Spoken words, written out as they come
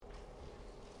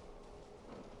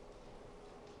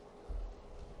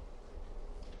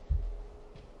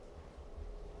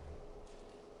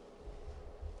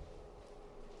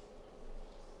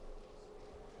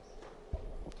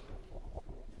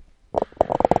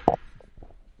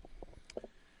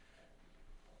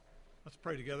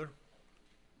Pray together.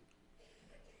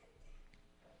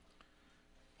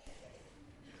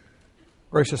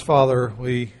 Gracious Father,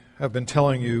 we have been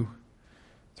telling you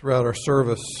throughout our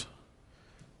service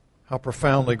how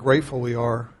profoundly grateful we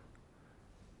are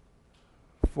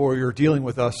for your dealing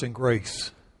with us in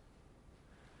grace.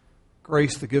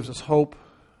 Grace that gives us hope,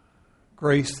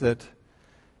 grace that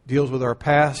deals with our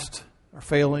past, our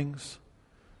failings,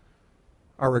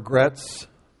 our regrets,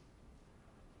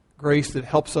 grace that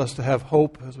helps us to have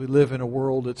hope as we live in a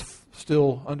world that's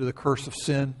still under the curse of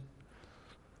sin.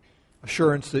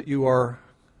 Assurance that you are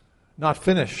not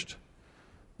finished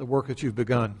the work that you've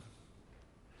begun.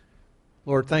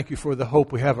 Lord, thank you for the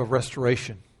hope we have of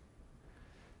restoration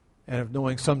and of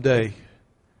knowing someday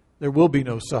there will be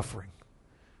no suffering,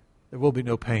 there will be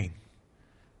no pain,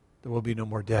 there will be no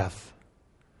more death.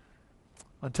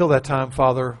 Until that time,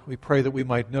 Father, we pray that we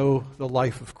might know the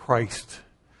life of Christ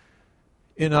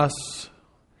in us,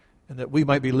 and that we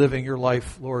might be living your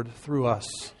life, Lord, through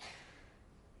us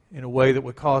in a way that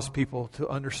would cause people to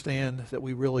understand that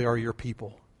we really are your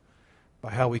people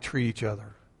by how we treat each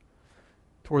other.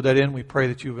 Toward that end, we pray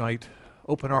that you might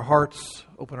open our hearts,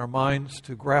 open our minds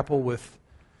to grapple with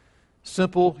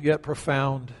simple yet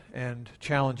profound and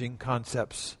challenging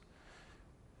concepts.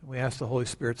 We ask the Holy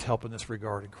Spirit's help in this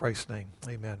regard. In Christ's name,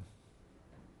 amen.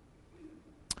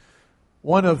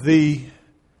 One of the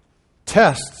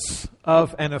tests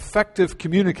of an effective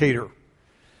communicator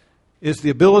is the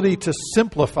ability to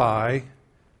simplify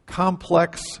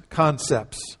complex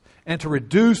concepts and to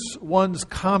reduce one's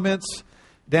comments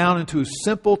down into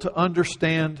simple to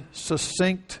understand,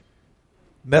 succinct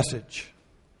message.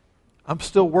 I'm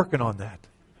still working on that.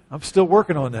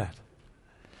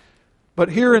 But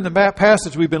here in the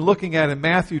passage we've been looking at in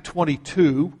Matthew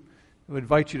 22, I would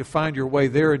invite you to find your way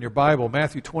there in your Bible.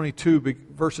 Matthew 22,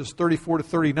 verses 34 to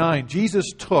 39.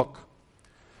 Jesus took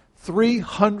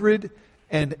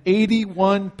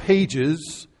 381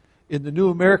 pages in the New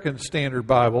American Standard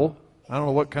Bible. I don't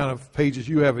know what kind of pages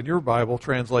you have in your Bible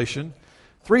translation.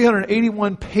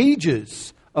 381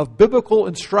 pages of biblical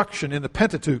instruction in the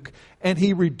Pentateuch, and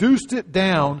he reduced it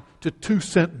down to 2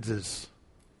 sentences.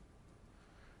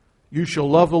 You shall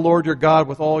love the Lord your God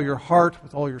with all your heart,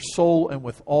 with all your soul, and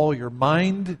with all your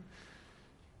mind.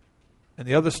 And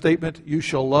the other statement, you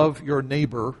shall love your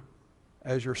neighbor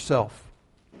as yourself.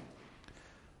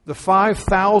 The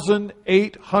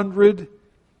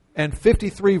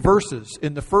 5,853 verses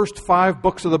in the first 5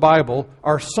 books of the Bible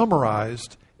are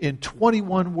summarized in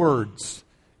 21 words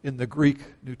in the Greek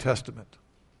New Testament.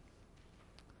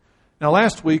 Now,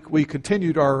 last week we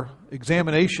continued our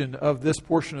examination of this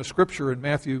portion of Scripture in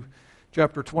Matthew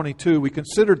chapter 22. We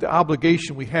considered the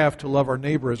obligation we have to love our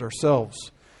neighbor as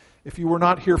ourselves. If you were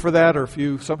not here for that, or if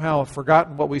you somehow have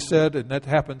forgotten what we said, and that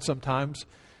happens sometimes,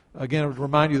 again, I would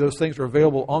remind you those things are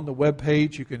available on the web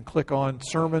page. You can click on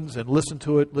sermons and listen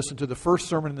to it. Listen to the first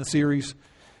sermon in the series,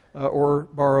 or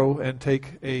borrow and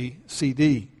take a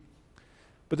CD.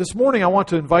 But this morning I want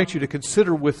to invite you to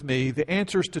consider with me the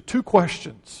answers to 2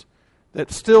 questions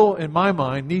that still, in my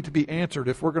mind, need to be answered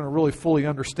if we're going to really fully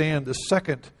understand the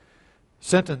second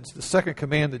sentence, the second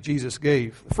command that Jesus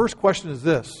gave. The first question is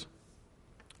this: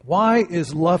 why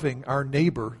is loving our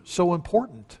neighbor so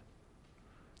important?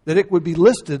 That it would be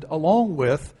listed along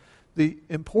with the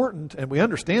important, and we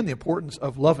understand the importance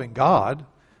of loving God,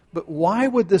 but why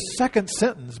would this second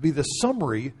sentence be the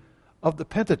summary of the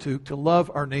Pentateuch to love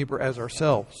our neighbor as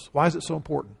ourselves? Why is it so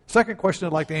important? Second question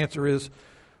I'd like to answer is,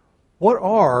 what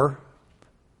are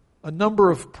a number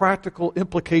of practical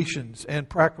implications and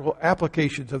practical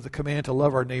applications of the command to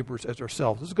love our neighbors as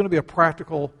ourselves? This is going to be a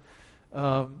practical,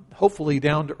 hopefully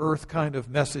down-to-earth kind of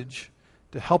message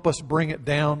to help us bring it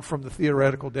down from the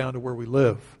theoretical down to where we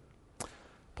live.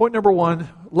 Point number 1,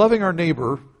 loving our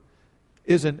neighbor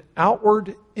is an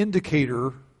outward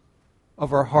indicator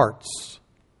of our hearts.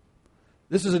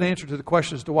 This is an answer to the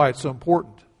question as to why it's so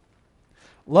important.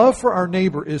 Love for our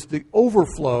neighbor is the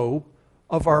overflow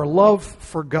of our love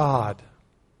for God.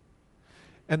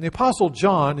 And the Apostle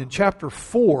John, in chapter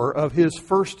 4 of his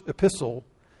first epistle,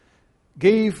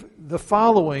 gave the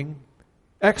following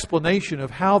explanation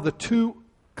of how the 2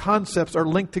 concepts are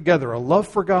linked together: a love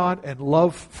for God and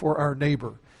love for our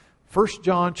neighbor. 1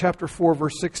 John chapter 4,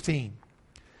 verse 16.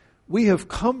 We have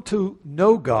come to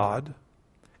know God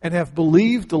and have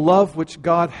believed the love which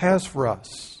God has for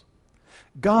us.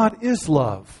 God is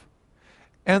love,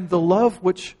 and the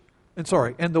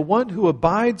one who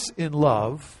abides in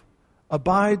love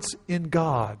abides in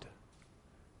God,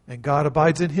 and God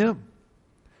abides in him.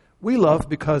 We love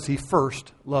because he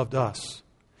first loved us.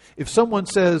 If someone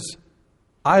says,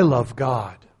 I love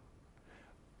God,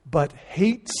 but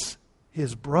hates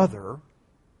his brother,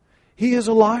 he is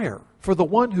a liar. For the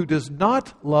one who does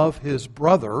not love his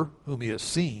brother, whom he has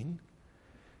seen,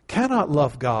 cannot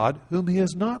love God, whom he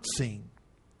has not seen.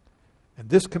 And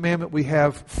this commandment we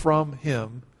have from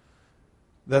him,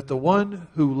 that the one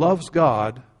who loves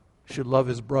God should love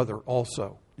his brother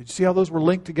also. Did you see how those were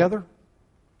linked together?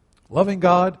 Loving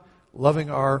God,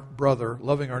 loving our brother,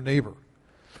 loving our neighbor.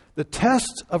 The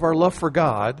test of our love for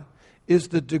God is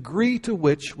the degree to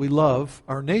which we love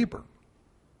our neighbor.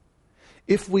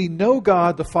 If we know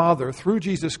God the Father through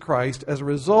Jesus Christ as a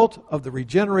result of the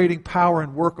regenerating power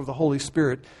and work of the Holy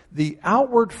Spirit, the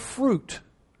outward fruit,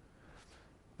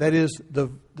 that is, the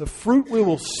fruit we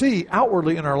will see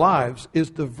outwardly in our lives,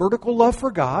 is the vertical love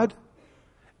for God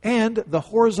and the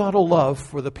horizontal love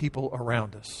for the people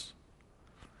around us.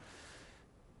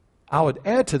 I would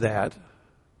add to that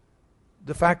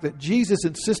the fact that Jesus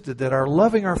insisted that our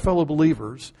loving our fellow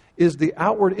believers is the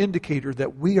outward indicator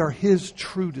that we are his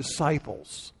true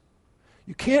disciples.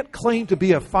 You can't claim to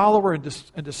be a follower and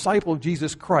disciple of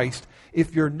Jesus Christ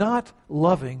if you're not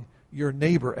loving your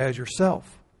neighbor as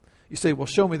yourself. You say, well,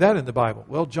 show me that in the Bible.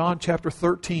 Well, John chapter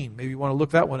 13. Maybe you want to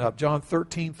look that one up. John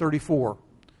 13:34.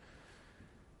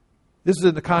 This is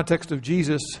in the context of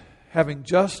Jesus having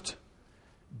just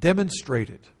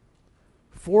demonstrated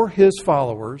for his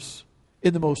followers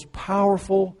in the most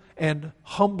powerful and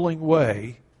humbling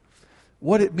way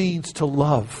what it means to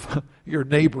love your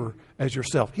neighbor as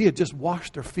yourself. He had just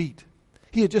washed their feet.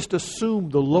 He had just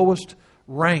assumed the lowest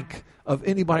rank of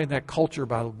anybody in that culture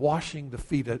by washing the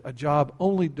feet, a job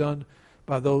only done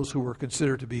by those who were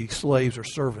considered to be slaves or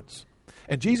servants.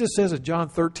 And Jesus says in John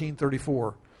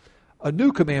 13:34, a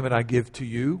new commandment I give to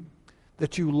you,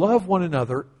 that you love one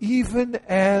another even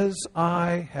as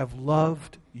I have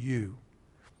loved you,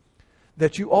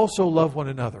 that you also love one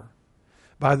another.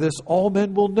 By this all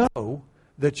men will know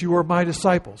that you are my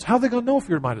disciples. How are they going to know if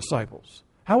you're my disciples?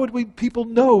 How would people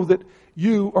know that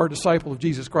you are a disciple of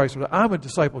Jesus Christ, or that I'm a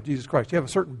disciple of Jesus Christ? You have a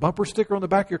certain bumper sticker on the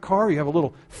back of your car. You have a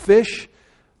little fish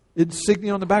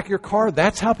insignia on the back of your car.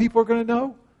 That's how people are going to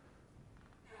know?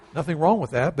 Nothing wrong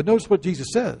with that. But notice what Jesus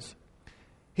says.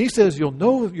 He says you'll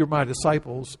know that you're my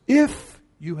disciples if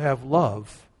you have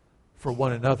love for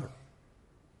one another.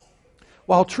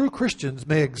 While true Christians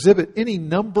may exhibit any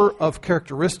number of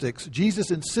characteristics,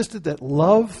 Jesus insisted that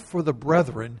love for the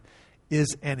brethren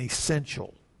is an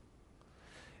essential.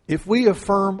 If we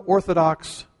affirm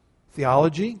Orthodox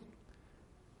theology,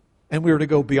 and we were to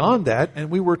go beyond that, and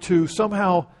we were to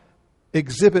somehow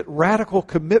exhibit radical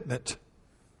commitment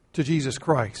to Jesus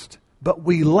Christ, but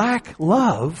we lack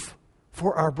love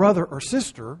for our brother or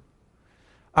sister,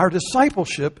 our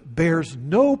discipleship bears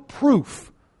no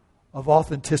proof of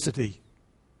authenticity.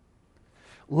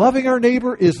 Loving our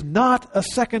neighbor is not a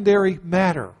secondary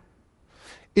matter.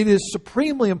 It is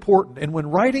supremely important. And when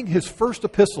writing his first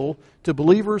epistle to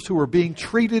believers who are being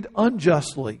treated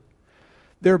unjustly,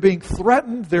 they're being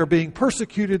threatened, they're being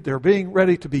persecuted, they're being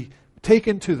ready to be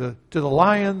taken to the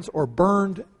lions or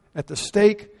burned at the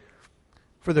stake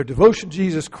for their devotion to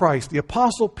Jesus Christ, the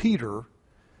Apostle Peter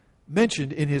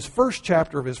mentioned in his first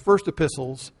chapter of his first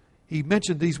epistles, he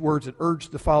mentioned these words and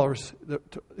urged the followers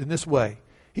in this way.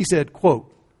 He said,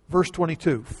 quote, verse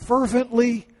 22,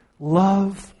 fervently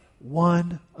love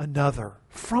one another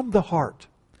from the heart,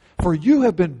 for you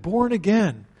have been born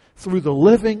again through the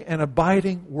living and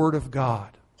abiding Word of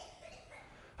God.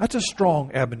 That's a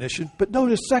strong admonition. But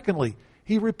notice, secondly,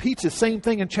 he repeats the same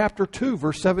thing in chapter 2,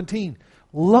 verse 17.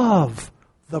 Love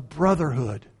the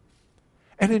brotherhood.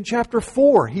 And in chapter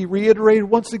 4, he reiterated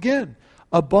once again,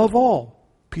 above all,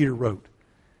 Peter wrote,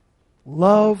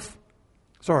 above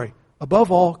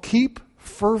all, keep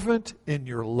fervent in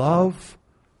your love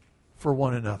for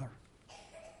one another.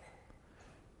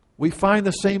 We find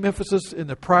the same emphasis in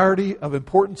the priority of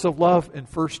importance of love in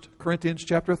 1 Corinthians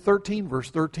chapter 13, verse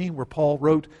 13, where Paul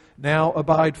wrote, now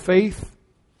abide faith,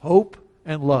 hope,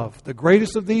 and love. The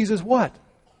greatest of these is what?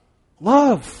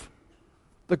 Love.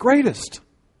 The greatest.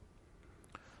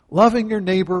 Loving your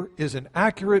neighbor is an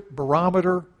accurate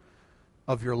barometer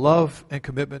of your love and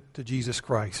commitment to Jesus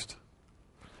Christ.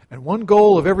 And one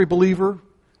goal that every believer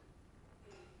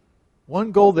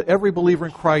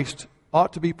in Christ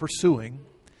ought to be pursuing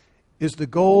is the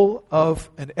goal of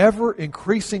an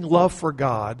ever-increasing love for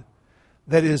God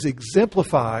that is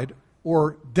exemplified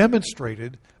or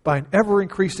demonstrated by an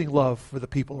ever-increasing love for the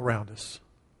people around us.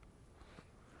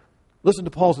 Listen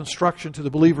to Paul's instruction to the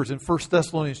believers in 1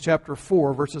 Thessalonians chapter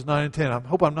 4, verses 9 and 10. I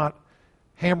hope I'm not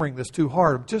hammering this too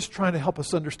hard. I'm just trying to help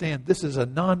us understand this is a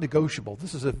non-negotiable.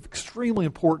 This is an extremely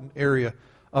important area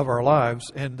of our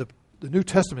lives, and the New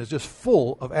Testament is just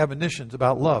full of admonitions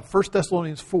about love. 1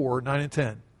 Thessalonians 4, 9 and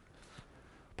 10.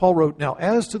 Paul wrote, "Now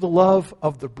as to the love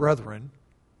of the brethren,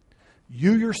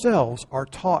 you yourselves are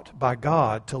taught by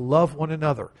God to love one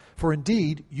another. For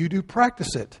indeed, you do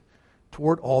practice it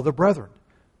toward all the brethren.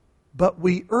 But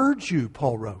we urge you,"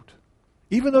 Paul wrote,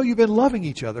 "even though you've been loving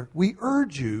each other, we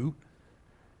urge you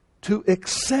to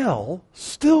excel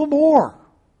still more."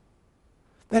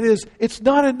 That is, it's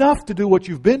not enough to do what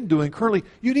you've been doing currently.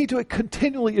 You need to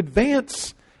continually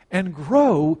advance and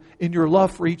grow in your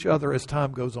love for each other as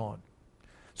time goes on.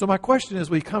 So my question is,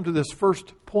 we come to this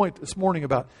first point this morning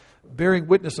about bearing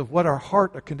witness of what our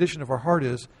heart, the condition of our heart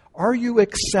is. Are you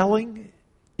excelling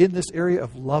in this area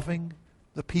of loving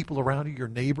the people around you, your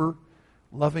neighbor,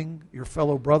 loving your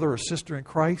fellow brother or sister in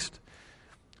Christ?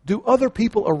 Do other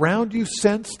people around you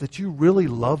sense that you really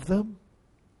love them?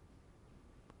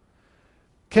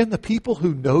 Can the people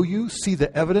who know you see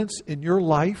the evidence in your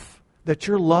life that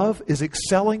your love is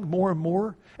excelling more and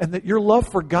more, and that your love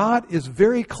for God is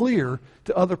very clear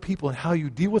to other people in how you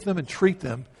deal with them and treat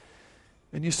them?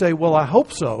 And you say, "Well, I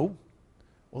hope so."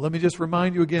 Well, let me just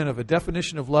remind you again of a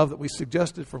definition of love that we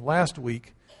suggested from last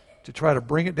week to try to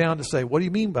bring it down to say, what do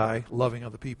you mean by loving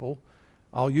other people?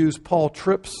 I'll use Paul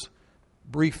Tripp's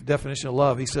brief definition of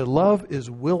love. He said, "Love is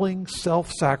willing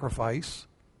self-sacrifice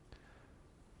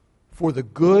for the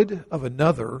good of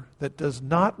another that does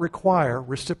not require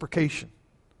reciprocation."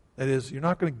 That is, you're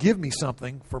not going to give me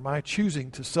something for my choosing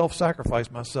to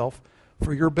self-sacrifice myself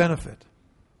for your benefit.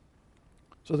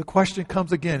 So the question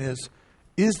comes again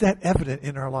is that evident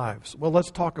in our lives? Well, let's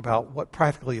talk about what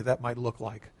practically that might look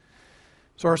like.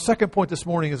 So our second point this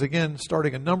morning is, again,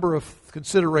 starting a number of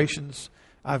considerations.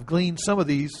 I've gleaned some of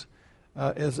these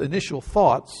as initial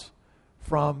thoughts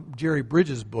from Jerry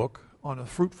Bridges' book on a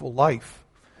fruitful life.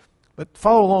 But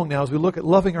follow along now as we look at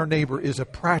loving our neighbor is a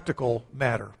practical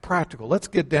matter. Practical. Let's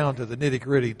get down to the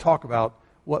nitty-gritty and talk about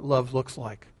what love looks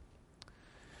like.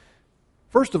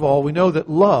 First of all, we know that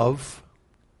love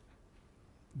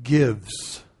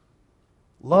gives.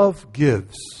 Love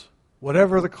gives.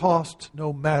 Whatever the cost,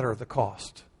 no matter the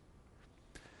cost.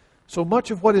 So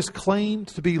much of what is claimed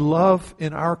to be love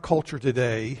in our culture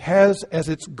today has as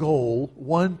its goal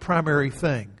one primary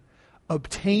thing: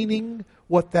 obtaining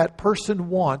what that person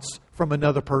wants from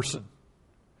another person.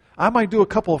 I might do a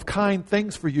couple of kind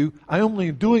things for you. I only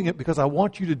am doing it because I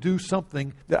want you to do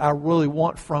something that I really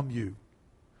want from you.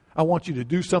 I want you to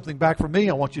do something back for me.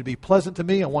 I want you to be pleasant to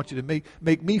me. I want you to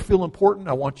make me feel important.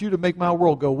 I want you to make my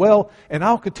world go well. And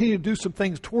I'll continue to do some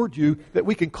things toward you that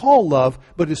we can call love.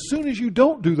 But as soon as you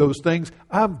don't do those things,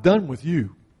 I'm done with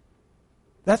you.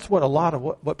 That's what a lot of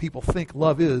what people think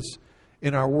love is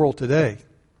in our world today.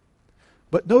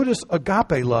 But notice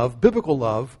agape love, biblical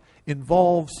love,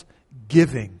 involves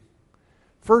giving.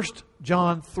 1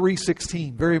 John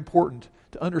 3:16, very important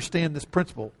to understand this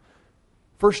principle.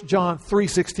 1 John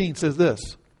 3:16 says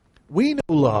this: "We know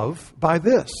love by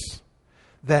this,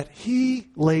 that He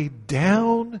laid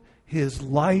down His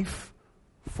life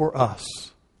for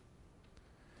us.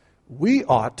 We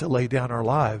ought to lay down our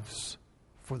lives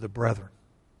for the brethren."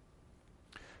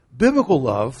 Biblical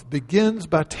love begins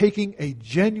by taking a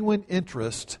genuine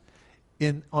interest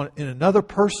in another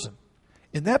person,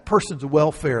 in that person's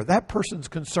welfare, that person's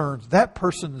concerns, that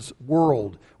person's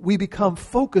world. We become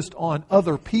focused on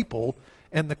other people,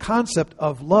 and the concept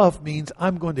of love means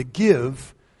I'm going to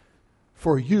give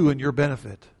for you and your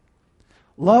benefit.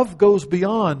 Love goes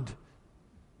beyond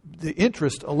the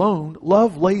interest alone.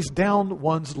 Love lays down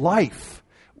one's life.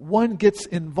 One gets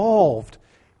involved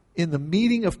in the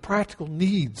meeting of practical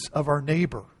needs of our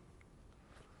neighbor.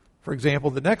 For example,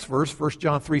 the next verse, 1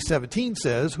 John 3:17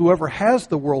 says, "Whoever has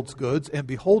the world's goods and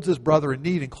beholds his brother in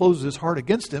need and closes his heart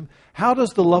against him, how does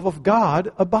the love of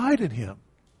God abide in him?"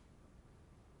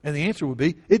 And the answer would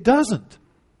be, it doesn't.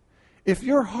 If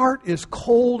your heart is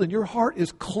cold and your heart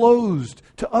is closed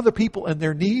to other people and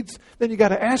their needs, then you got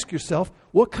to ask yourself,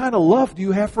 what kind of love do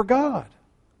you have for God?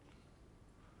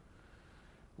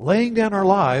 Laying down our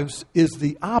lives is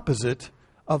the opposite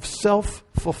of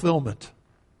self-fulfillment.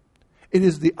 It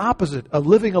is the opposite of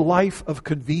living a life of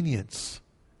convenience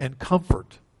and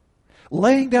comfort.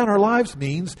 Laying down our lives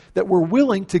means that we're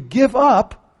willing to give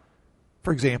up,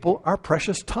 for example, our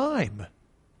precious time.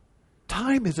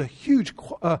 Time is a huge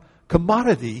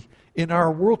commodity in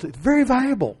our world. It's very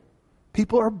valuable.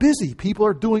 People are busy. People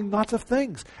are doing lots of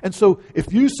things. And so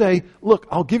if you say, look,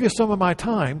 I'll give you some of my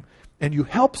time, and you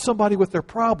help somebody with their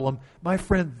problem, my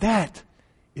friend, that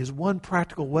is one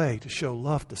practical way to show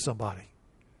love to somebody.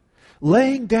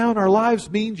 Laying down our lives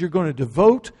means you're going to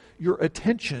devote your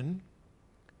attention,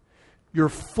 your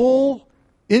full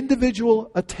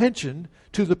individual attention,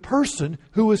 to the person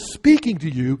who is speaking to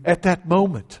you at that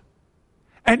moment.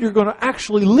 And you're going to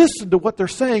actually listen to what they're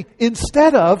saying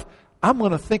instead of, I'm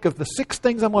going to think of the 6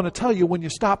 things I'm going to tell you when you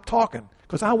stop talking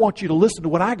because I want you to listen to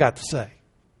what I got to say.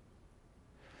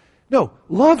 No,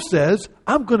 love says,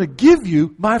 I'm going to give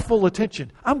you my full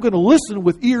attention. I'm going to listen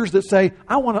with ears that say,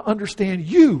 I want to understand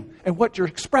you and what you're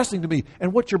expressing to me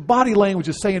and what your body language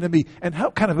is saying to me and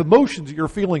what kind of emotions you're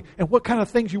feeling and what kind of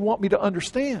things you want me to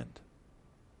understand.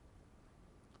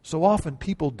 So often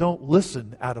people don't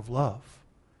listen out of love.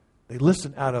 They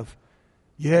listen out of,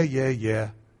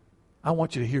 yeah. I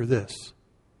want you to hear this.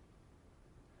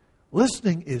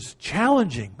 Listening is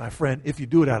challenging, my friend, if you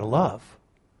do it out of love.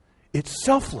 It's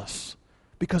selfless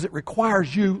because it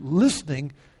requires you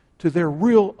listening to their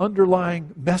real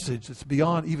underlying message that's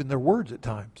beyond even their words at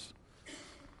times.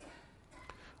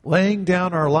 Laying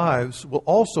down our lives will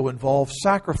also involve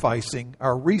sacrificing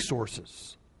our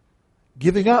resources,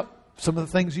 giving up some of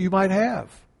the things you might have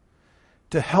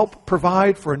to help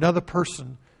provide for another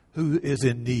person who is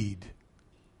in need.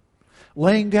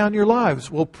 Laying down your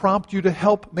lives will prompt you to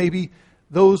help maybe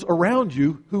those around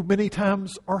you who many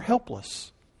times are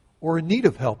helpless or in need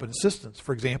of help and assistance.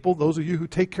 For example, those of you who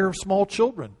take care of small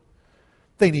children.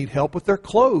 They need help with their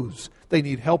clothes. They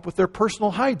need help with their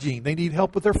personal hygiene. They need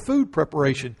help with their food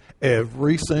preparation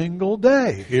every single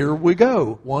day. Here we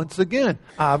go. Once again,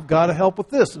 I've got to help with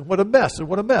this. And what a mess, and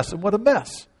what a mess, and what a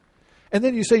mess. And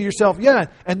then you say to yourself, yeah,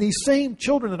 and these same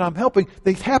children that I'm helping,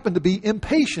 they happen to be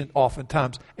impatient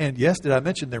oftentimes. And yes, did I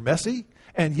mention they're messy?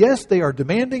 And yes, they are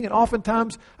demanding, and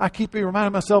oftentimes I keep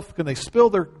reminding myself, can they spill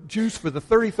their juice for the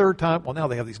 33rd time? Well, now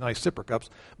they have these nice sipper cups.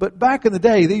 But back in the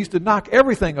day, they used to knock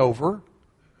everything over.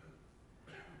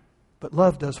 But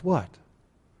love does what?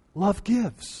 Love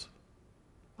gives.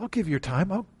 I'll give you your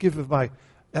time. I'll give of my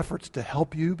efforts to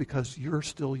help you because you're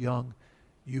still young.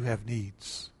 You have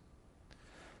needs.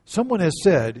 Someone has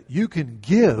said, you can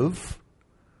give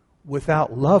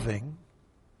without loving,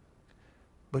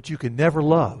 but you can never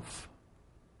love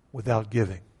without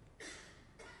giving.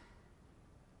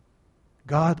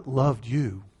 God loved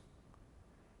you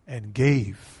and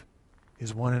gave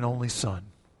His one and only Son.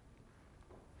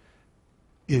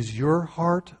 Is your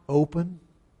heart open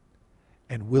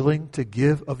and willing to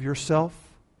give of yourself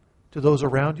to those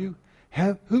around you?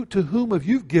 To whom have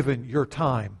you given your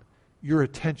time, your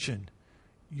attention,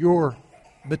 your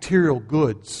material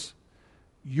goods,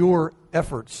 your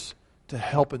efforts to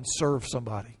help and serve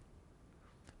somebody?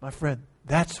 My friend,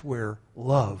 that's where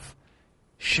love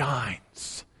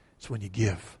shines. It's when you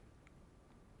give.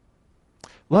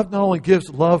 Love not only gives,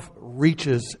 love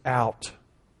reaches out.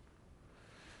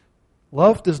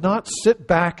 Love does not sit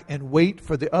back and wait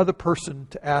for the other person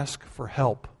to ask for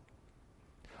help.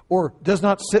 Or does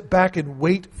not sit back and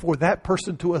wait for that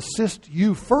person to assist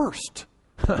you first.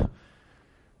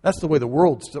 That's the way the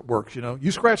world works, you know.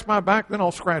 You scratch my back, then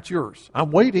I'll scratch yours.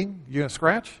 I'm waiting. You going to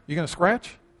scratch? You going to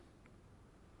scratch?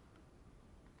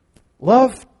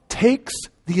 Love takes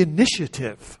the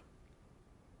initiative.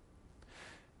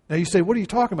 Now you say, what are you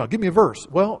talking about? Give me a verse.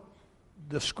 Well,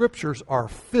 the scriptures are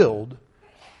filled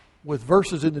with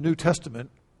verses in the New Testament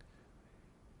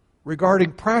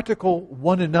regarding practical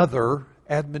one another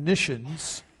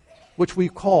admonitions, which we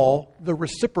call the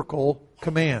reciprocal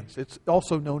commands. It's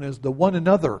also known as the one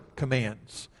another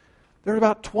commands. There are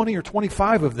about 20 or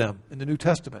 25 of them in the New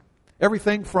Testament.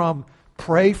 Everything from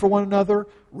pray for one another,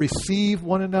 receive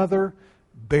one another,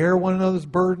 bear one another's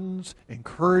burdens,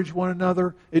 encourage one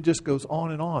another. It just goes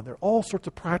on and on. There are all sorts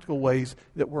of practical ways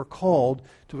that we're called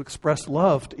to express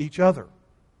love to each other.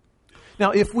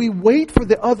 Now, if we wait for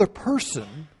the other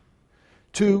person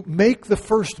to make the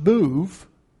first move,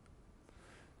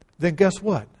 then guess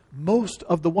what? Most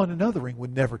of the one anothering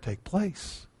would never take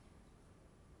place.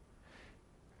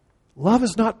 Love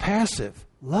is not passive.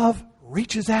 Love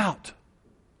reaches out.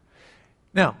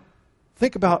 Now,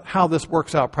 think about how this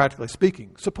works out practically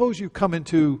speaking. Suppose you come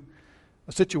into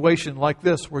a situation like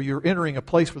this where you're entering a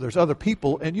place where there's other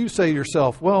people and you say to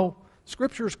yourself, well,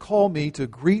 scriptures call me to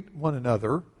greet one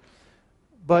another,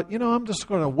 but, I'm just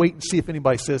going to wait and see if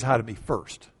anybody says hi to me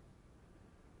first.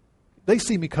 They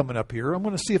see me coming up here. I'm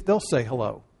going to see if they'll say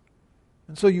hello.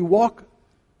 And so you walk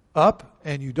up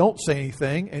and you don't say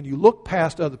anything and you look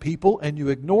past other people and you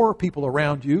ignore people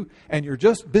around you and you're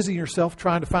just busying yourself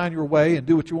trying to find your way and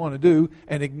do what you want to do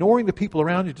and ignoring the people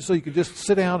around you just so you can just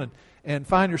sit down and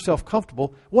find yourself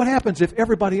comfortable. What happens if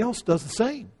everybody else does the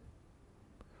same?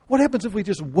 What happens if we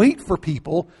just wait for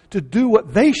people to do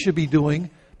what they should be doing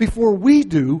before we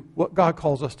do what God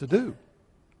calls us to do?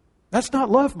 That's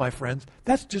not love, my friends.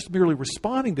 That's just merely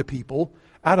responding to people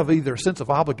out of either a sense of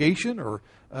obligation or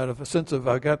out of a sense of,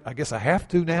 I guess I have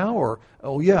to now, or,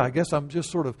 oh yeah, I guess I'm just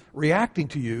sort of reacting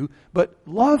to you. But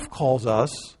love calls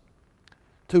us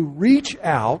to reach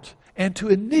out and to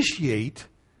initiate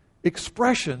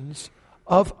expressions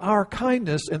of our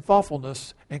kindness and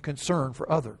thoughtfulness and concern for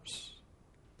others.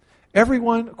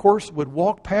 Everyone, of course, would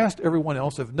walk past everyone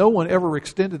else if no one ever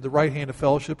extended the right hand of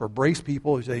fellowship or braced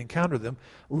people as they encounter them.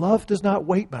 Love does not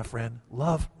wait, my friend.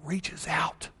 Love reaches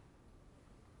out.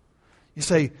 You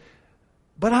say,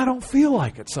 but I don't feel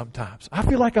like it sometimes. I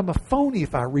feel like I'm a phony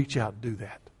if I reach out and do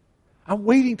that. I'm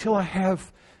waiting till I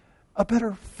have a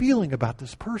better feeling about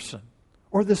this person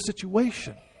or this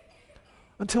situation,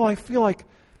 until I feel like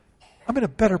I'm in a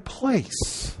better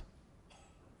place.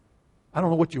 I don't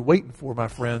know what you're waiting for, my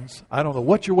friends. I don't know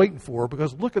what you're waiting for,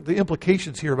 because look at the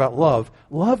implications here about love.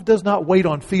 Love does not wait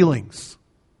on feelings.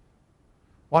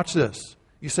 Watch this.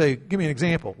 You say, give me an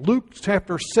example. Luke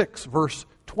chapter 6, verse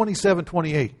 27,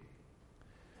 28.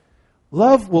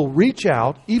 Love will reach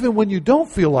out even when you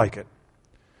don't feel like it.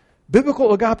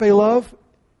 Biblical agape love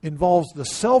involves the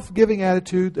self-giving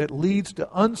attitude that leads to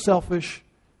unselfish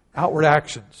outward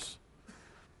actions.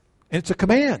 And it's a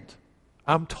command.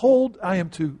 I'm told I am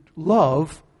to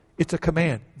love. It's a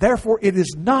command. Therefore, it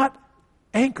is not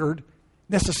anchored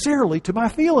necessarily to my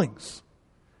feelings.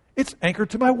 It's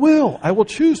anchored to my will. I will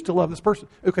choose to love this person.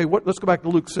 Okay, let's go back to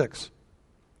Luke 6.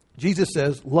 Jesus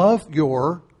says, love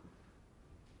your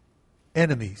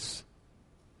enemies.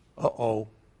 Uh-oh.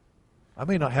 I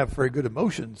may not have very good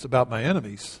emotions about my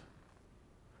enemies.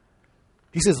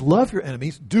 He says, love your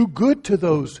enemies, do good to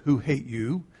those who hate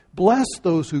you, bless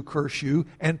those who curse you,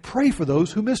 and pray for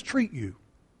those who mistreat you.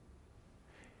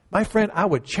 My friend, I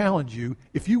would challenge you,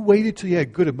 if you waited till you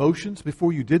had good emotions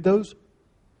before you did those,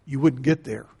 you wouldn't get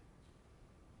there.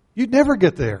 You'd never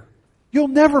get there. You'll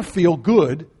never feel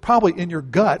good, probably in your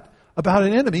gut, about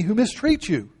an enemy who mistreats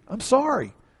you. I'm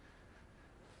sorry.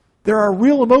 There are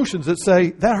real emotions that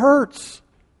say, that hurts.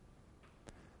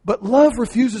 But love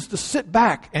refuses to sit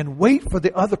back and wait for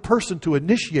the other person to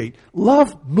initiate.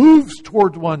 Love moves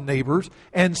toward one's neighbors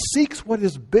and seeks what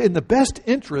is in the best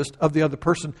interest of the other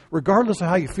person, regardless of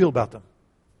how you feel about them.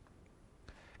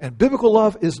 And biblical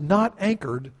love is not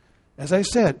anchored, as I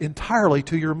said, entirely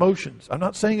to your emotions. I'm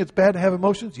not saying it's bad to have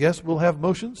emotions. Yes, we'll have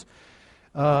emotions.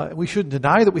 We shouldn't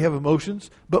deny that we have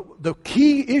emotions. But the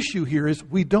key issue here is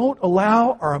we don't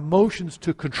allow our emotions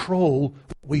to control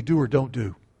what we do or don't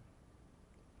do.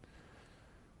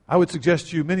 I would suggest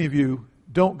to you, many of you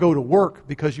don't go to work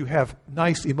because you have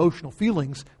nice emotional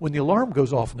feelings when the alarm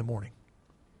goes off in the morning.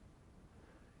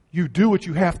 You do what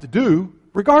you have to do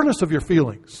regardless of your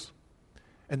feelings.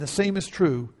 And the same is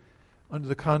true under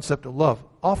the concept of love.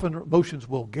 Often emotions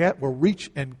will reach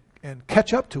and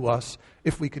catch up to us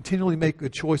if we continually make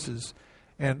good choices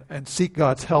and seek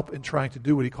God's help in trying to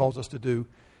do what He calls us to do.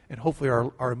 And hopefully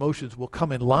our emotions will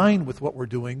come in line with what we're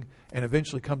doing and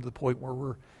eventually come to the point where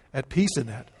we're at peace in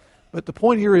that. But the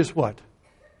point here is what?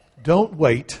 Don't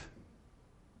wait.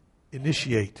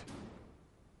 Initiate.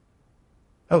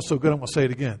 That was so good, I'm going to say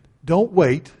it again. Don't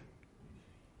wait.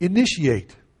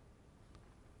 Initiate.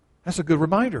 That's a good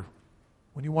reminder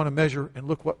when you want to measure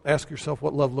and ask yourself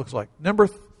what love looks like. Number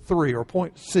 3, or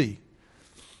point C.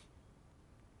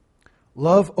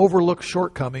 Love overlooks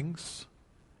shortcomings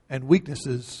and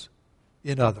weaknesses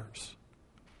in others.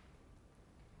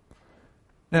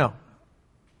 Now,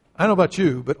 I don't know about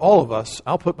you, but all of us,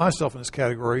 I'll put myself in this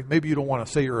category. Maybe you don't want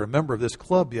to say you're a member of this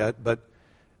club yet, but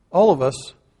all of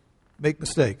us make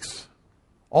mistakes.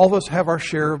 All of us have our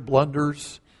share of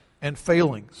blunders and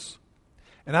failings.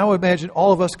 And I would imagine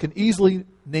all of us can easily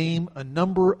name a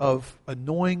number of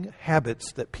annoying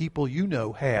habits that people you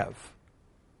know have.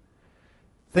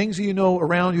 Things you know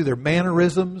around you, their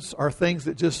mannerisms, are things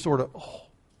that just sort of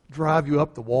drive you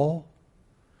up the wall.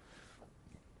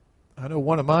 I know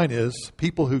one of mine is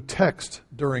people who text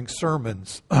during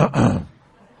sermons.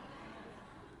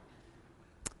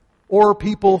 Or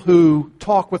people who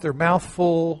talk with their mouth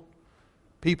full.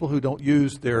 People who don't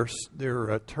use their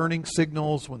turning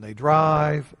signals when they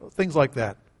drive. Things like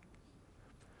that.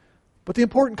 But the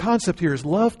important concept here is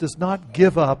love does not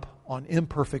give up on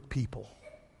imperfect people.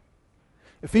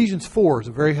 Ephesians 4 is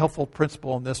a very helpful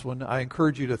principle on this one. I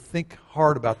encourage you to think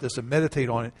hard about this and meditate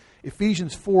on it.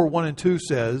 Ephesians 4, 1 and 2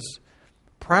 says,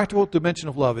 practical dimension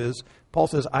of love is, Paul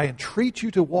says, I entreat you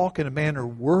to walk in a manner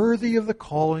worthy of the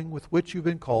calling with which you've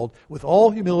been called, with all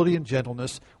humility and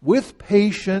gentleness, with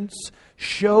patience,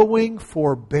 showing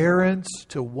forbearance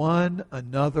to one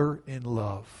another in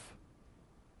love.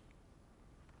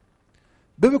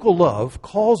 Biblical love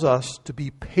calls us to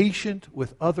be patient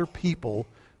with other people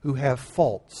who have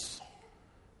faults,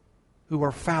 who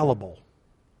are fallible,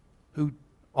 who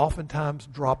oftentimes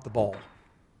drop the ball.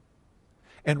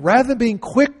 And rather than being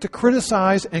quick to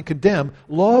criticize and condemn,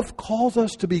 love calls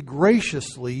us to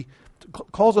graciously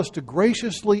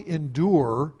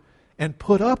endure and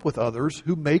put up with others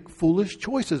who make foolish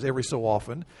choices every so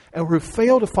often, and who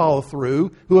fail to follow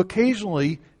through, who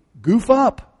occasionally goof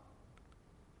up.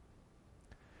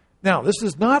 Now, this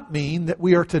does not mean that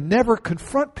we are to never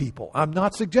confront people. I'm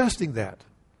not suggesting that.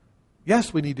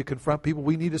 Yes, we need to confront people.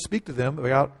 We need to speak to them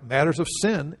about matters of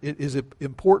sin. It is an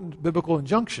important biblical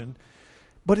injunction.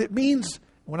 But it means,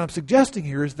 what I'm suggesting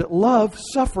here is that love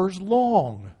suffers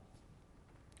long.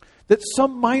 That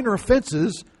some minor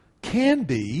offenses can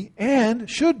be and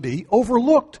should be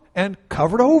overlooked and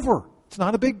covered over. It's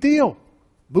not a big deal.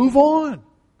 Move on.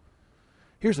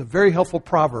 Here's a very helpful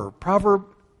proverb. Proverb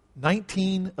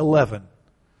 19:11.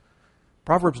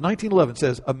 Proverbs 19:11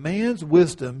 says, "A man's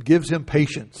wisdom gives him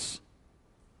patience.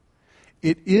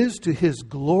 It is to his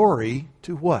glory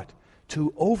to what?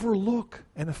 To overlook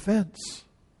an offense."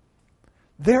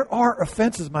 There are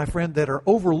offenses, my friend, that are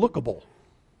overlookable.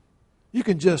 You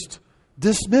can just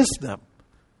dismiss them.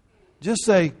 Just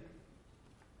say,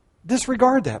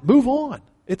 disregard that. Move on.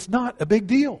 It's not a big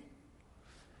deal.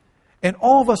 And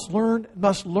all of us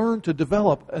must learn to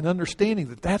develop an understanding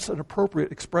that that's an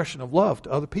appropriate expression of love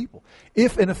to other people.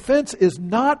 If an offense is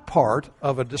not part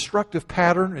of a destructive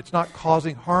pattern, it's not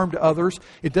causing harm to others,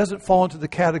 it doesn't fall into the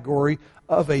category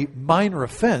of a major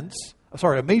offense,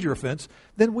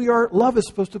 then love is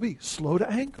supposed to be slow to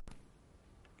anger.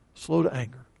 Slow to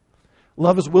anger.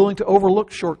 Love is willing to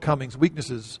overlook shortcomings,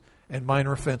 weaknesses, and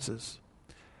minor offenses.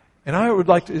 And I would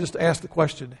like to just ask the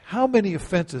question, how many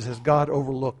offenses has God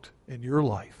overlooked in your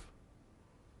life?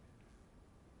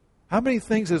 How many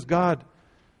things has God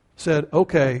said,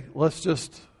 okay, we're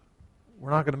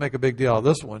not going to make a big deal out of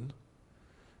this one?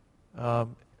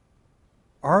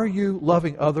 Are you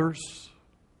loving others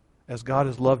as God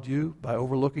has loved you by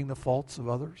overlooking the faults of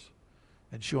others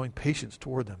and showing patience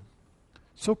toward them?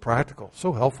 So practical,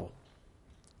 so helpful,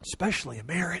 especially in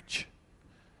marriage,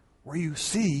 where you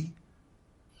see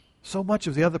so much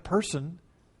of the other person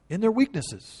in their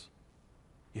weaknesses.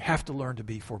 You have to learn to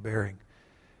be forbearing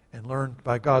and learn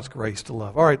by God's grace to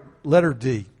love. All right, letter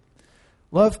D.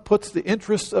 Love puts the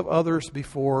interests of others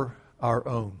before our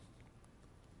own.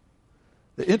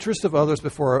 The interests of others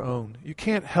before our own. You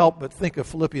can't help but think of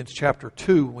Philippians chapter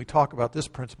 2 when we talk about this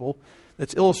principle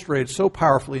that's illustrated so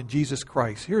powerfully in Jesus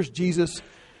Christ. Here's Jesus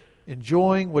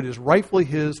enjoying what is rightfully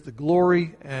his, the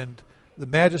glory and the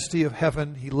majesty of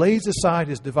heaven. He lays aside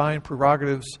his divine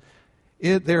prerogatives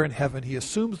there in heaven. He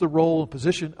assumes the role and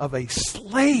position of a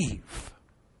slave.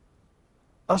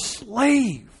 A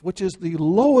slave, which is the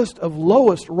lowest of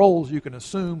lowest roles you can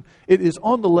assume. It is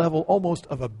on the level almost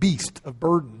of a beast of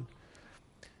burden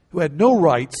who had no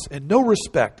rights and no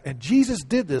respect. And Jesus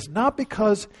did this not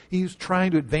because he's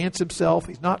trying to advance himself.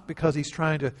 He's not because he's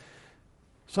trying to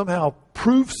somehow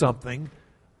prove something.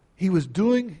 He was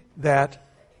doing that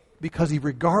because he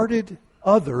regarded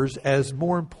others as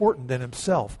more important than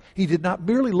himself. He did not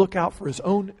merely look out for his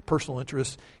own personal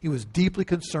interests. He was deeply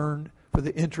concerned for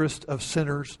the interest of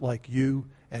sinners like you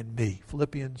and me.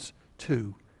 Philippians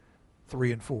 2,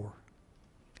 3 and 4.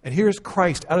 And here's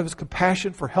Christ, out of his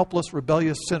compassion for helpless,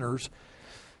 rebellious sinners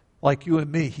like you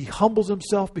and me. He humbles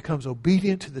himself, becomes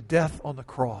obedient to the death on the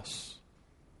cross.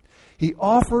 He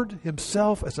offered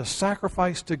himself as a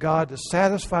sacrifice to God to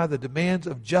satisfy the demands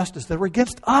of justice that were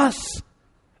against us.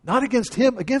 Not against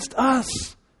him, against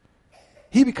us.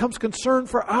 He becomes concerned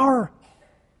for our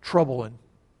trouble and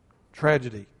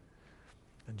tragedy.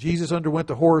 And Jesus underwent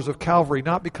the horrors of Calvary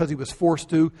not because he was forced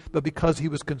to, but because he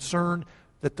was concerned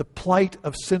that the plight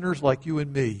of sinners like you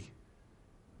and me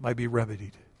might be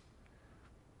remedied.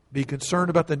 Be concerned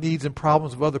about the needs and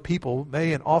problems of other people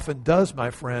may and often does, my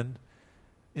friend,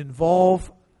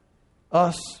 involve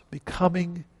us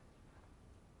becoming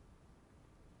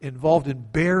involved in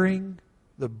bearing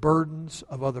the burdens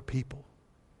of other people.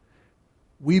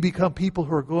 We become people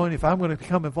who are going, if I'm going to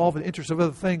become involved in the interests of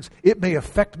other things, it may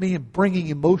affect me in bringing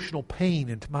emotional pain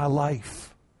into my life.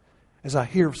 As I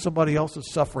hear of somebody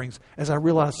else's sufferings, as I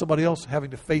realize somebody else having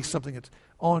to face something that's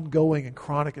ongoing and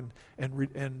chronic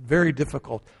and very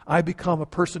difficult, I become a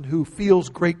person who feels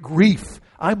great grief.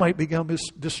 I might become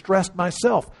distressed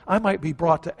myself. I might be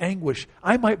brought to anguish.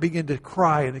 I might begin to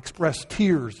cry and express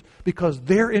tears because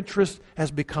their interest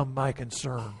has become my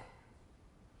concern.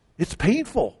 It's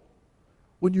painful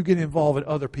when you get involved in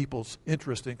other people's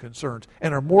interests and concerns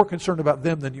and are more concerned about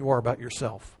them than you are about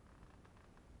yourself.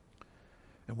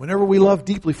 And whenever we love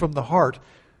deeply from the heart,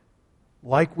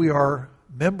 like we are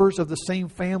members of the same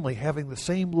family, having the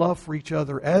same love for each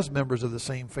other as members of the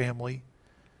same family,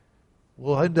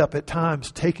 we'll end up at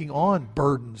times taking on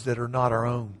burdens that are not our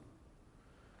own.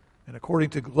 And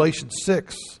according to Galatians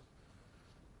 6,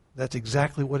 that's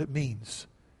exactly what it means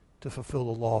to fulfill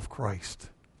the law of Christ,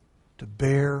 to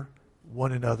bear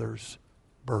one another's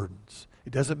burdens.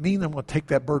 It doesn't mean I'm going to take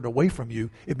that burden away from you.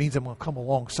 It means I'm going to come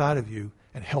alongside of you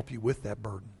and help you with that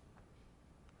burden.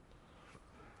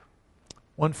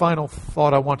 One final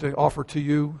thought I want to offer to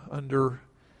you under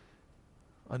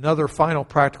another final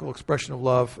practical expression of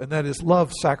love, and that is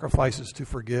love sacrifices to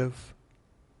forgive.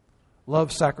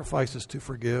 Love sacrifices to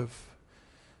forgive.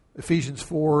 Ephesians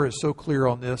 4 is so clear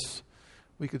on this.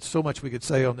 We could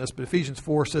say on this, but Ephesians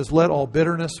 4 says, let all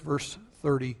bitterness, verse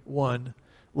 31,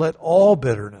 let all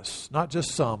bitterness, not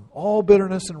just some, all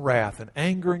bitterness and wrath and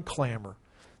anger and clamor.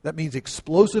 That means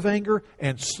explosive anger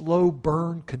and slow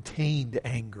burn contained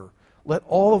anger. Let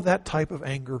all of that type of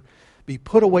anger be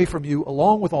put away from you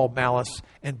along with all malice,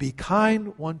 and be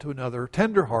kind one to another,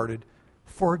 tenderhearted,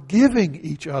 forgiving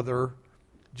each other,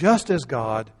 just as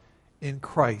God in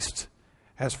Christ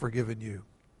has forgiven you.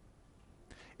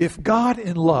 If God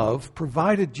in love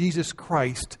provided Jesus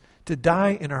Christ to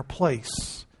die in our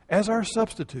place as our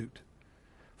substitute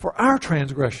for our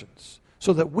transgressions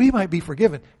so that we might be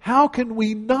forgiven, how can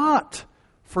we not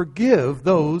forgive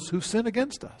those who sin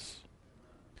against us?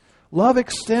 Love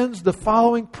extends the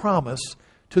following promise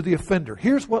to the offender.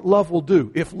 Here's what love will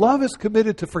do. If love is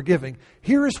committed to forgiving,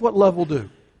 here is what love will do.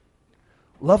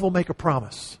 Love will make a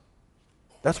promise.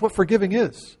 That's what forgiving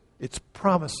is. It's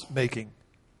promise making.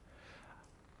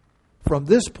 From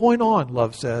this point on,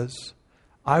 love says,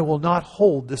 I will not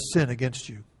hold this sin against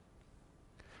you.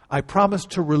 I promise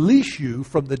to release you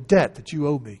from the debt that you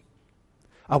owe me.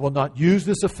 I will not use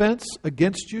this offense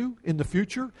against you in the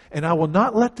future, and I will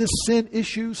not let this sin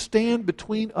issue stand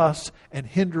between us and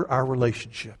hinder our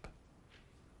relationship.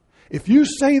 If you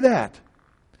say that,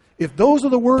 if those are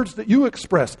the words that you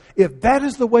express, if that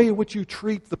is the way in which you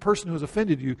treat the person who has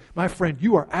offended you, my friend,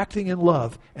 you are acting in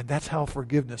love, and that's how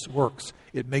forgiveness works.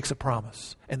 It makes a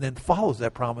promise, and then follows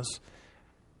that promise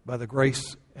by the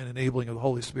grace and enabling of the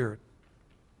Holy Spirit.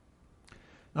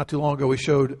 Not too long ago, we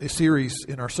showed a series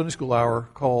in our Sunday school hour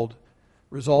called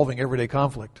Resolving Everyday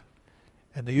Conflict.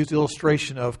 And they used the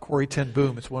illustration of Corrie ten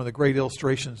Boom. It's one of the great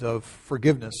illustrations of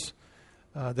forgiveness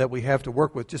that we have to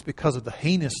work with just because of the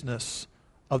heinousness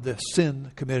of the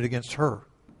sin committed against her.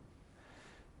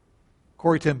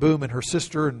 Corrie ten Boom and her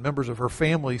sister and members of her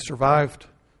family survived,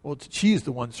 well, she's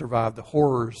the one who survived the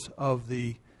horrors of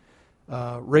the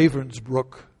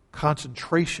Ravensbrück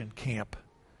concentration camp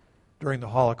during the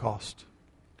Holocaust.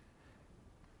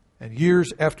 And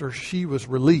years after she was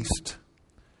released,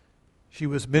 she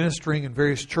was ministering in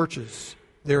various churches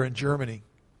there in Germany.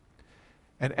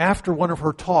 And after one of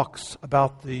her talks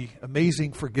about the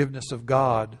amazing forgiveness of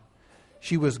God,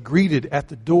 she was greeted at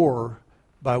the door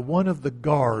by one of the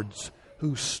guards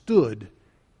who stood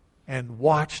and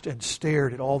watched and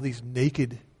stared at all these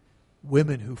naked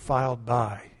women who filed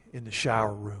by in the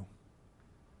shower room.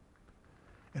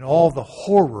 And all the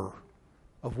horror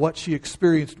of what she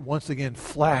experienced once again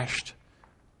flashed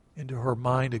into her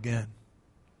mind again.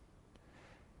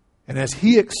 And as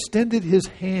he extended his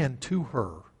hand to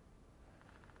her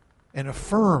and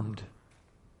affirmed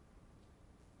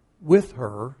with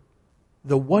her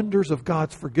the wonders of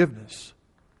God's forgiveness,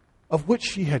 of which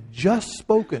she had just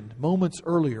spoken moments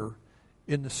earlier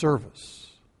in the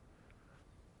service,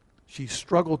 she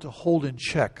struggled to hold in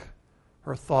check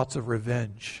her thoughts of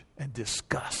revenge and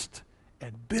disgust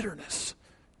and bitterness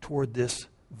toward this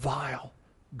vile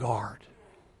guard.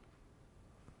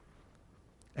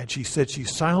 And she said she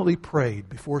silently prayed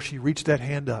before she reached that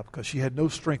hand up, because she had no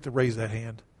strength to raise that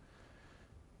hand.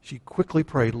 She quickly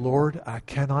prayed, Lord, I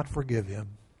cannot forgive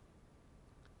him.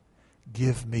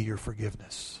 Give me your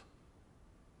forgiveness.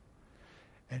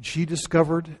 And she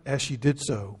discovered as she did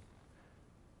so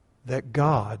that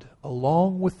God,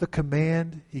 along with the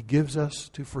command he gives us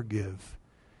to forgive,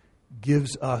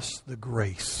 gives us the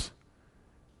grace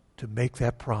to make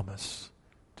that promise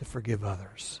to forgive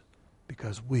others,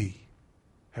 because we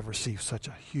have received such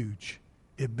a huge,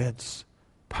 immense,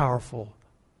 powerful,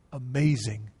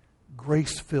 amazing,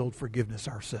 grace-filled forgiveness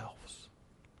ourselves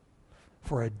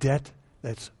for a debt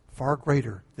that's far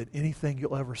greater than anything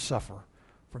you'll ever suffer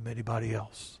from anybody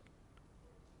else.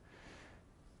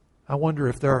 I wonder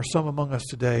if there are some among us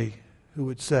today who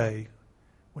would say,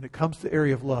 when it comes to the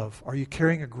area of love, are you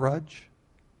carrying a grudge?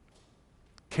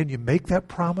 Can you make that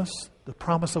promise, the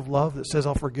promise of love that says,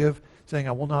 I'll forgive, saying,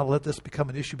 I will not let this become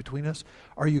an issue between us?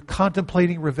 Are you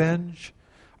contemplating revenge?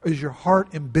 Is your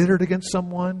heart embittered against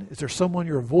someone? Is there someone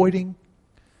you're avoiding?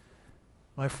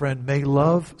 My friend, may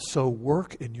love so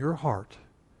work in your heart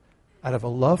out of a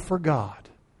love for God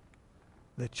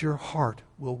that your heart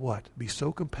will what? Be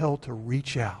so compelled to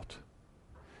reach out,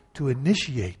 to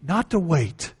initiate, not to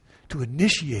wait, to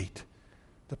initiate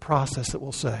the process that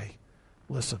will say,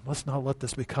 listen, let's not let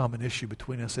this become an issue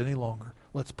between us any longer.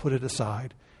 Let's put it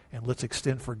aside and let's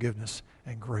extend forgiveness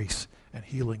and grace and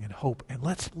healing and hope. And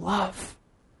let's love.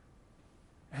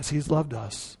 As He's loved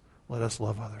us, let us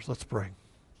love others. Let's pray.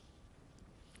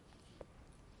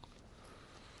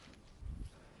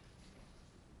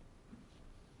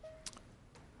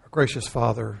 Our gracious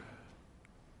Father,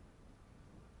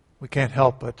 we can't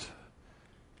help but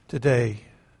today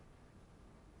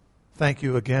thank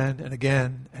You again and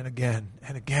again and again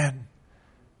and again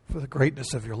for the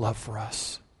greatness of Your love for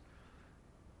us.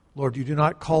 Lord, You do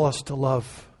not call us to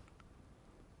love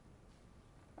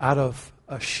out of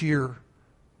a sheer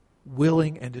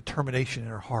willing and determination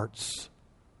in our hearts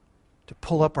to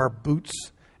pull up our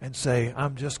boots and say,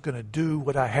 I'm just going to do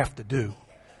what I have to do.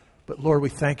 But Lord, we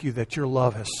thank You that Your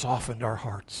love has softened our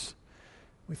hearts.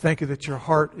 We thank You that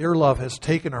Your love has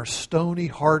taken our stony,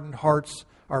 hardened hearts,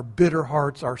 our bitter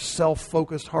hearts, our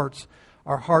self-focused hearts,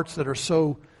 our hearts that are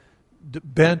so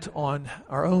bent on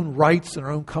our own rights and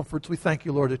our own comforts. We thank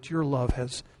You, Lord, that Your love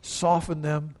has softened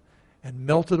them and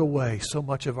melted away so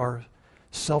much of our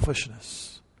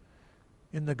selfishness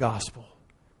in the gospel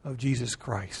of Jesus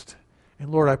Christ. And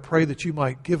Lord, I pray that You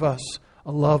might give us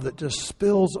a love that just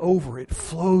spills over. It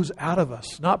flows out of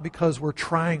us, not because we're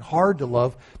trying hard to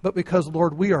love, but because,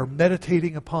 Lord, we are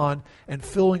meditating upon and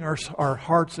filling our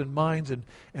hearts and minds and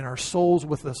our souls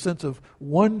with a sense of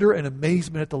wonder and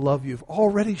amazement at the love You've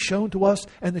already shown to us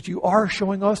and that You are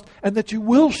showing us and that You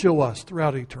will show us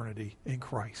throughout eternity in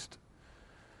Christ.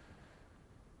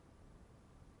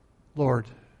 Lord,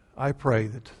 I pray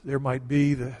that there might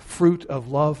be the fruit of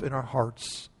love in our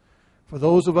hearts for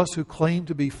those of us who claim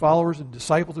to be followers and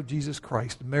disciples of Jesus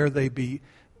Christ. May they be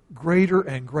greater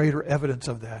and greater evidence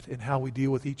of that in how we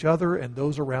deal with each other and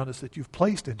those around us that You've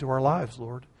placed into our lives,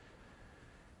 Lord.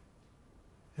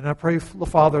 And I pray,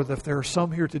 Father, that if there are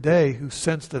some here today who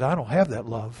sense that I don't have that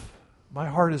love, my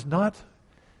heart is not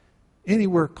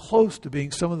anywhere close to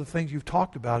being some of the things You've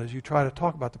talked about as you try to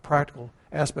talk about the practical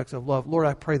aspects of love. Lord,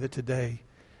 I pray that today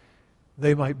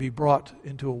they might be brought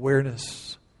into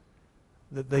awareness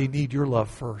that they need Your love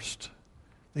first.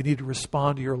 They need to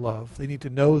respond to Your love. They need to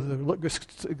know the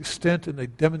extent and the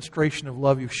demonstration of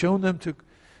love You've shown them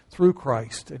through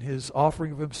Christ and His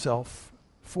offering of Himself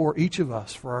for each of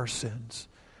us, for our sins,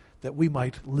 that we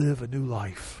might live a new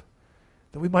life,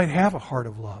 that we might have a heart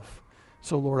of love.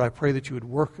 So, Lord, I pray that You would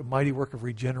work a mighty work of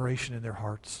regeneration in their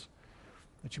hearts,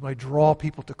 that You might draw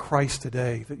people to Christ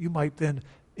today, that You might then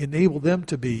enable them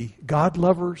to be God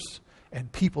lovers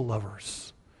and people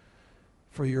lovers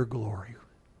for Your glory.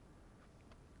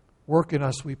 Work in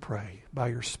us, we pray, by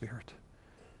Your Spirit.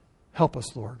 Help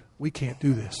us, Lord. We can't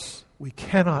do this. We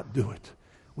cannot do it.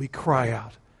 We cry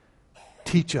out.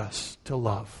 Teach us to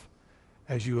love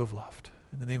as You have loved.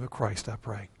 In the name of Christ, I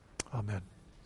pray. Amen.